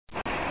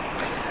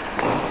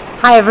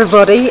Hi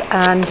everybody,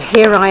 and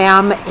here I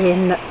am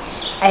in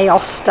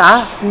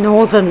Aosta,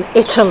 northern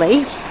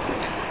Italy,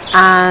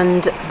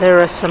 and there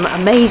are some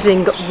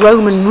amazing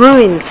Roman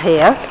ruins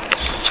here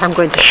which I'm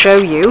going to show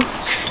you,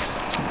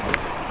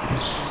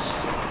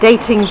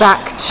 dating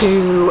back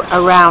to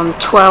around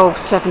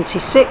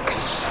 1276,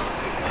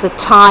 the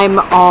time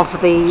of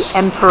the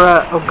Emperor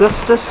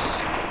Augustus.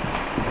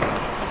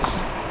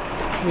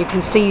 You can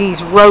see these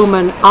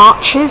Roman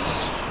arches.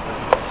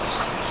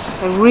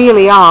 They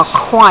really are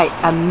quite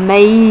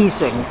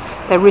amazing.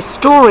 They're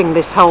restoring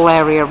this whole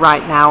area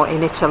right now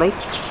in Italy.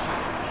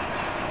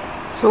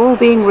 It's all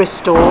being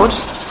restored,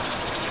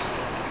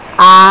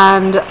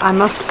 and I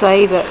must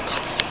say that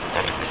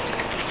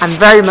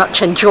I'm very much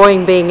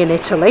enjoying being in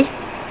Italy.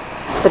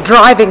 The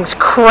driving's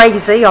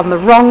crazy on the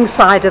wrong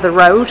side of the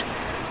road.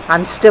 I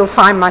still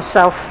find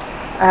myself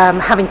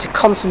having to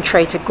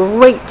concentrate a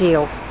great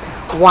deal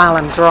while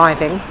I'm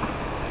driving.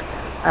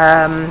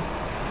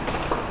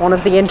 One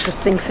of the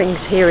interesting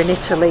things here in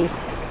Italy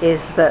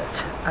is that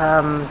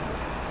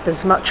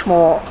there's much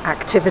more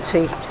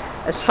activity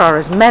as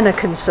far as men are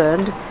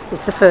concerned.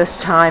 It's the first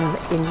time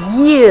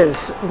in years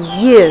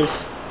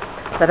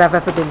that I've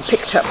ever been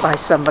picked up by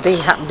somebody.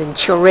 It happened in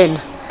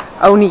Turin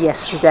only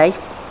yesterday.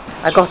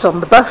 I got on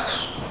the bus,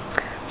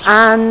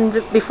 and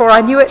before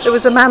I knew it, there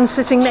was a man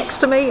sitting next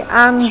to me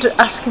and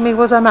asking me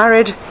was I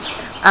married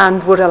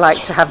and would I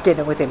like to have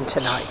dinner with him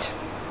tonight.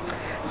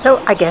 So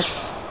I guess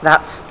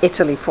that's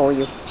Italy for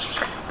you.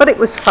 But it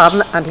was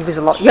fun, and he was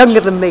a lot younger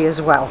than me as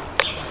well.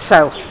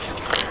 So,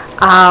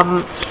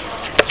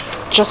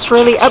 just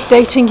really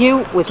updating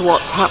you with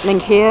what's happening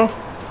here.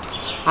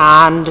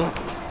 And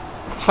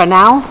for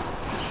now,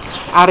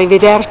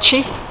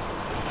 arrivederci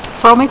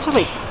from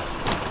Italy.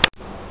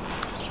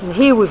 And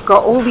here we've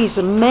got all these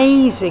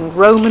amazing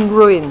Roman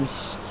ruins.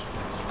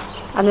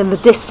 And in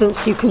the distance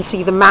you can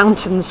see the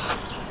mountains,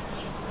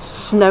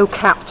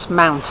 snow-capped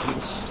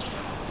mountains.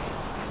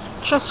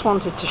 Just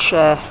wanted to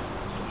share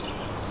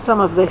some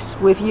of this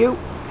with you.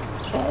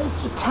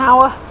 There's the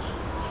tower,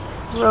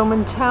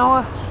 Roman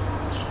tower,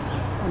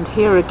 and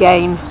here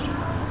again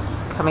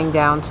coming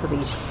down to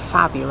these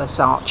fabulous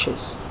arches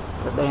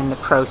that they're in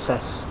the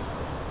process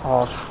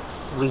of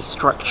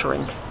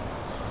restructuring.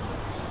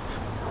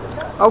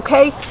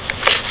 Okay,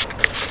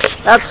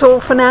 that's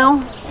all for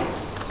now.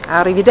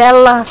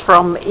 Arrivederla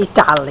from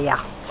Italia.